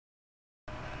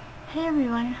Hey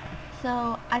everyone,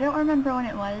 so I don't remember when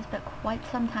it was, but quite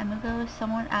some time ago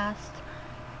someone asked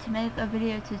to make a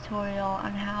video tutorial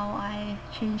on how I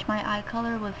change my eye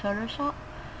color with Photoshop,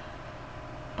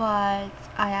 but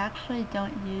I actually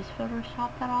don't use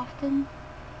Photoshop that often.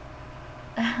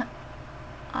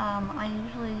 I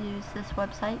usually use this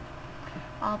website.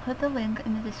 I'll put the link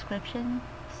in the description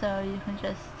so you can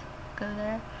just go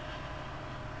there.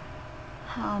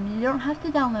 You don't have to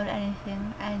download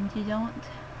anything, and you don't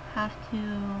have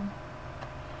to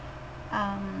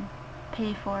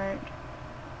pay for it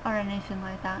or anything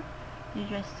like that. You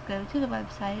just go to the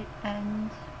website and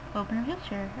open a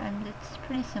picture, and it's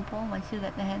pretty simple once you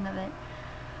get the hang of it.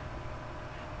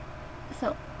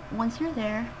 So once you're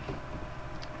there,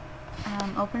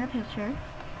 open a picture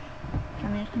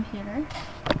from your computer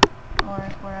or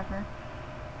wherever,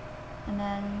 and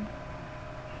then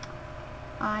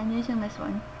I'm using this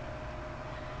one.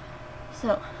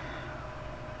 So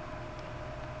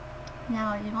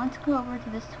now you want to go over to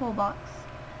this toolbox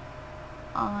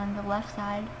on the left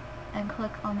side and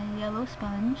click on the yellow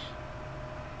sponge,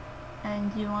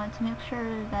 and you want to make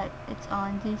sure that it's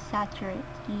on desaturate.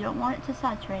 You don't want it to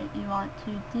saturate, you want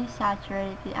to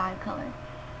desaturate the eye color.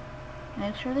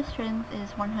 Make sure the strength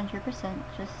is 100%,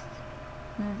 just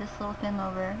move this little thing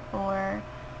over, or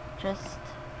just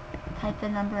type the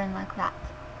number in like that.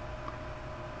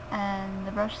 And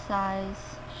the brush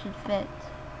size should fit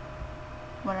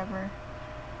whatever.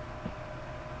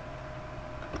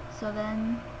 So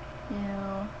then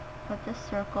you put this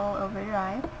circle over your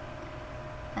eye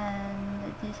and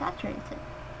it desaturates it.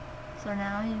 So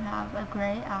now you have a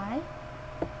gray eye,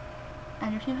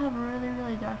 and if you have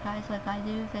really dark eyes like I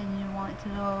do, then you want to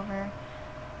go over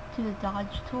to the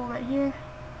dodge tool right here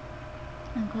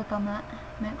and click on that.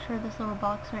 Make sure this little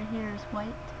box right here is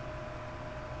white,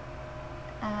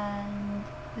 and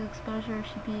the exposure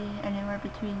should be anywhere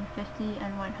between 50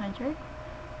 and 100.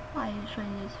 I usually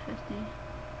use 50.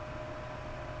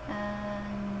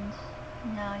 And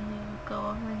now you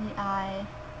go over the eye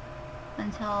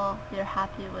until you're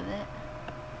happy with it.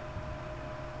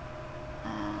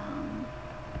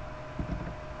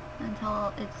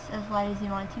 Until it's as light as you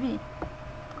want it to be.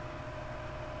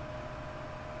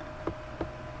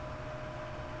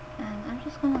 And I'm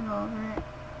just going to go over it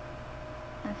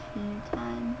a few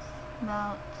times,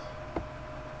 about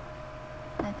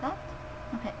like that.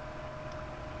 Okay.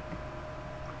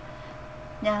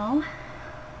 Now,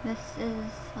 this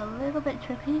is a little bit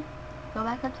tricky. Go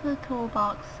back up to the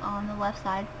toolbox on the left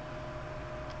side,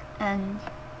 and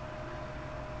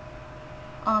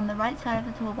on the right side of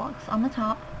the toolbox, on the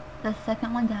top, the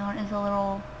second one down is a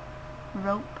little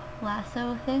rope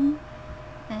lasso thing,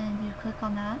 and you click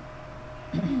on that.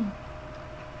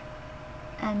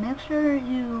 And make sure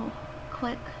you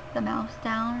click the mouse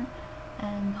down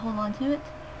and hold on to it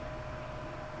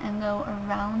and go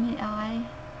around the eye,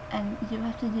 and you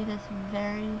have to do this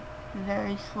very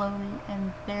slowly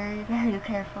and very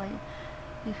carefully,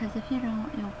 because if you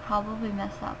don't, you'll probably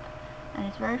mess up, and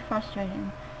it's very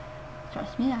frustrating.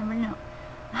 Trust me, I already know.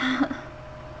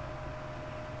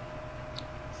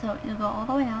 So you'll go all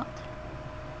the way out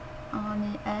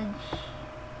on the edge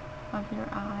of your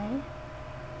eye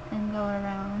and go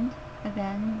around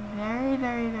again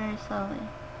very slowly.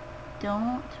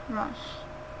 Don't rush.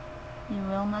 You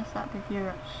will mess up if you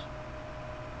rush.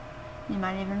 You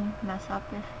might even mess up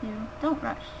if you don't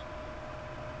rush.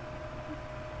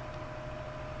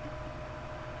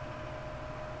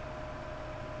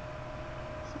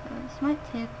 So this might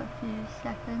take a few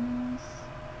seconds,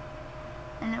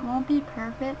 and it won't be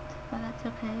perfect, but that's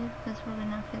okay because we're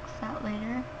gonna fix that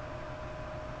later.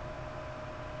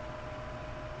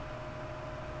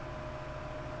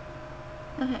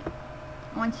 Okay,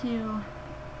 once you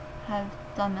have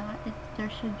done that, there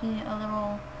should be a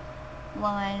little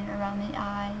line around the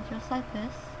eye, just like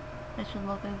this. It should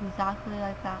look exactly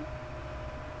like that.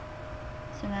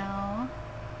 So now,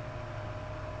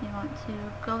 you want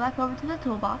to go back over to the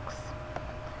toolbox,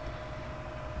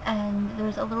 and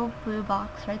there's a little blue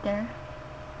box right there,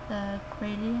 the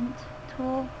gradient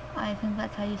tool, I think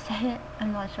that's how you say it,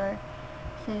 I'm not sure.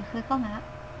 So you click on that,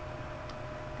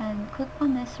 and click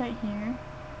on this right here,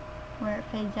 where it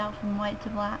fades out from white to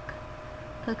black.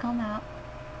 Click on that,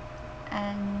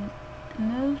 and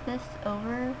move this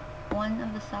over one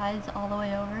of the sides all the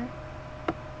way over,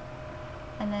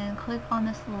 and then click on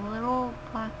this little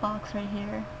black box right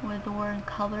here with the word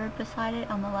colored beside it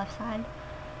on the left side,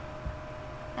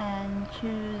 and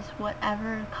choose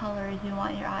whatever color you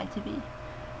want your eye to be.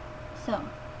 So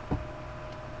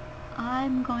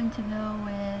I'm going to go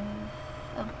with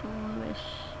a bluish,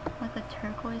 like a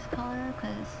turquoise color,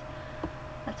 because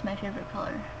that's my favorite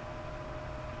color.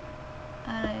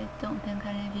 I don't think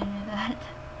any of you knew that.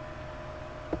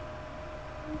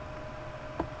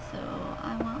 So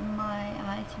I want my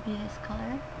eye to be this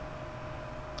color.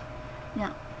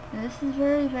 Now, this is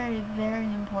very, very, very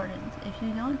important. If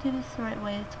you don't do this the right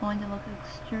way, it's going to look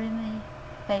extremely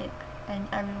fake, and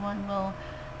everyone will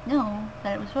know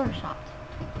that it was photoshopped.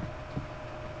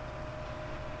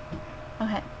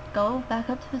 Okay, go back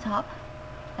up to the top,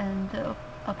 and the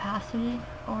opacity,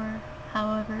 or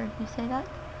however you say that,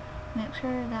 make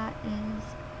sure that is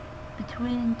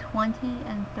between 20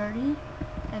 and 30.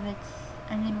 If it's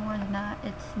any more than that,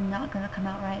 it's not going to come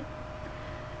out right.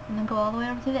 And then go all the way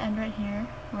over to the end right here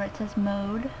where it says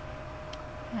mode,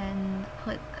 and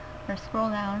click or scroll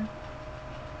down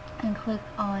and click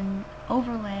on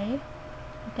overlay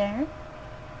there.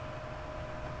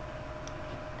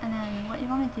 And then what you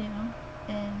want to do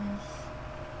is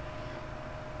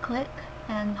click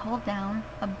and hold down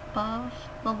above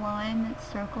the line that's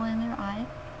circling your eye,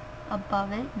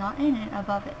 above it, not in it,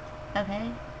 above it,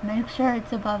 okay? Make sure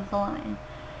it's above the line,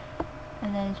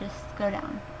 and then just go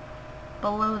down,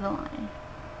 below the line,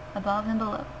 above and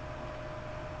below,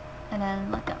 and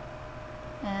then let go,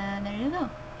 and there you go.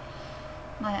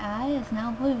 My eye is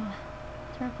now blue,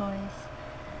 turquoise,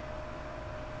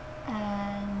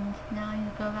 and now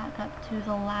you go back up to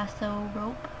the lasso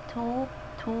rope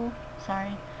tool,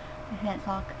 sorry, I can't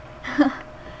talk,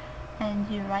 and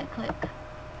you right click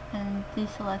and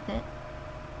deselect it,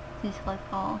 deselect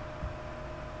all,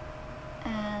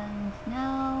 and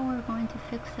now we're going to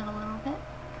fix it a little bit.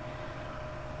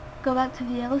 Go back to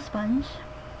the yellow sponge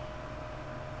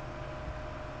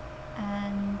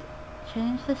and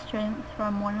change the strength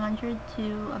from 100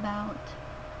 to about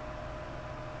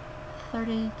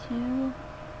 32,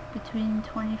 between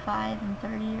 25 and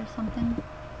 30 or something,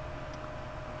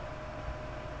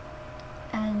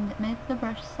 and make the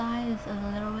brush size a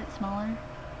little bit smaller,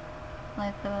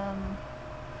 like I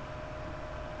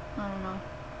don't know,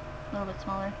 a little bit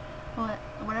smaller,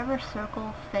 whatever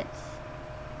circle fits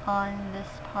on this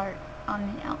part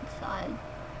on the outside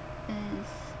is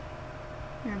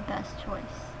your best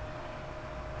choice.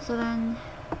 So then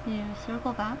you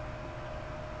circle back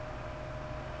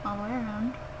all the way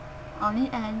around on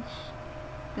the edge,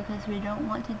 because we don't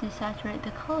want to desaturate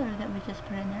the color that we just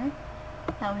put in there.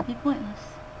 That would be pointless.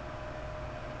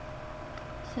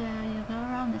 So you go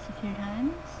around this a few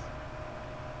times.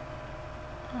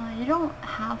 You don't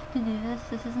have to do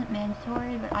this isn't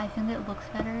mandatory, but I think it looks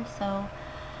better, so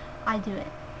I do it.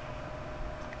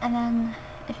 And then,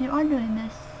 if you are doing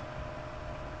this,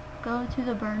 go to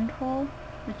the burn tool,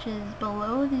 which is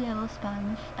below the yellow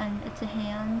sponge, and it's a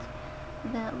hand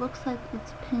that looks like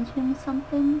it's pinching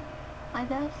something, I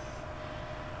guess.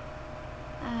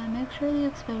 Make sure the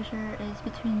exposure is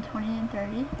between 20 and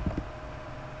 30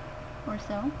 or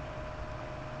so,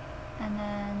 and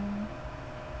then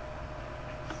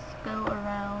go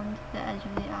around the edge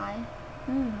of the eye.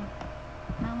 Ooh,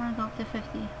 I want to go up to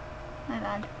 50. My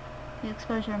bad. The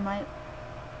exposure might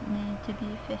need to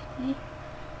be 50.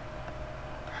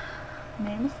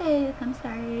 Made a mistake, I'm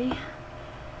sorry.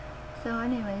 So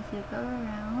anyways, you go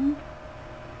around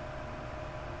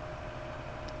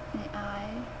the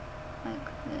eye like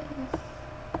this,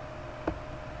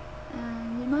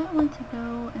 and you might want to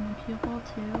go in the pupil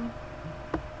too.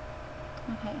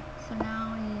 Okay, so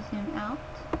now you zoom out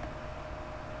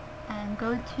and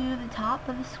go to the top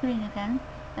of the screen again,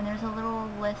 and there's a little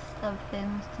list of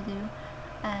things to do,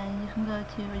 and you can go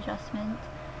to adjustment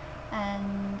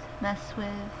and mess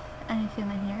with anything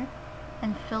in here.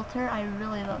 And filter, I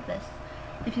really love this.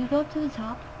 If you go up to the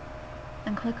top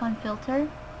and click on filter,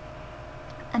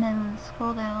 and then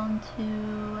scroll down to,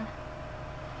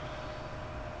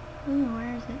 ooh,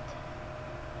 where is it?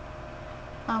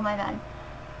 Oh, my bad.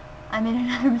 I made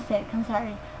another mistake, I'm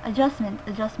sorry. Adjustment,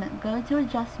 go to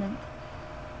adjustment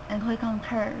and click on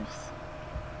curves,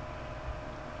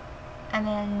 and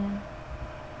then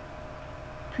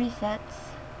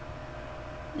presets.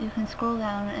 You can scroll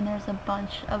down and there's a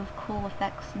bunch of cool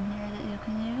effects in here that you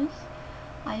can use.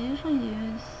 I usually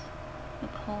use the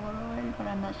Polaroid, but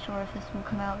I'm not sure if this will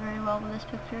come out very well with this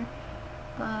picture,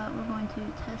 but we're going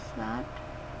to test that.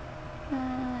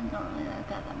 I don't really like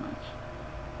that much.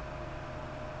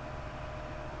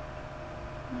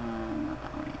 Not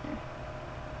that one either.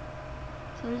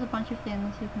 So there's a bunch of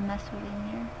things you can mess with in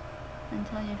here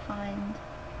until you find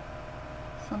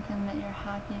something that you're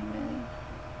happy with.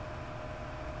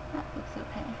 That looks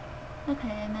okay.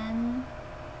 Okay, and then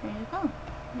there you go.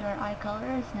 Your eye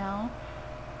color is now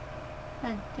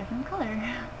a different color.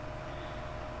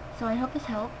 So I hope this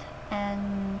helped,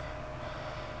 and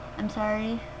I'm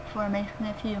sorry for making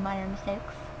a few minor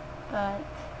mistakes, but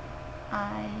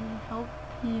I hope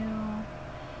you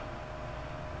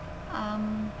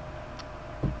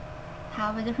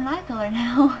have a different eye color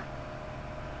now.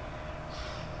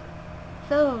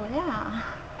 So yeah,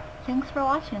 thanks for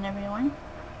watching everyone.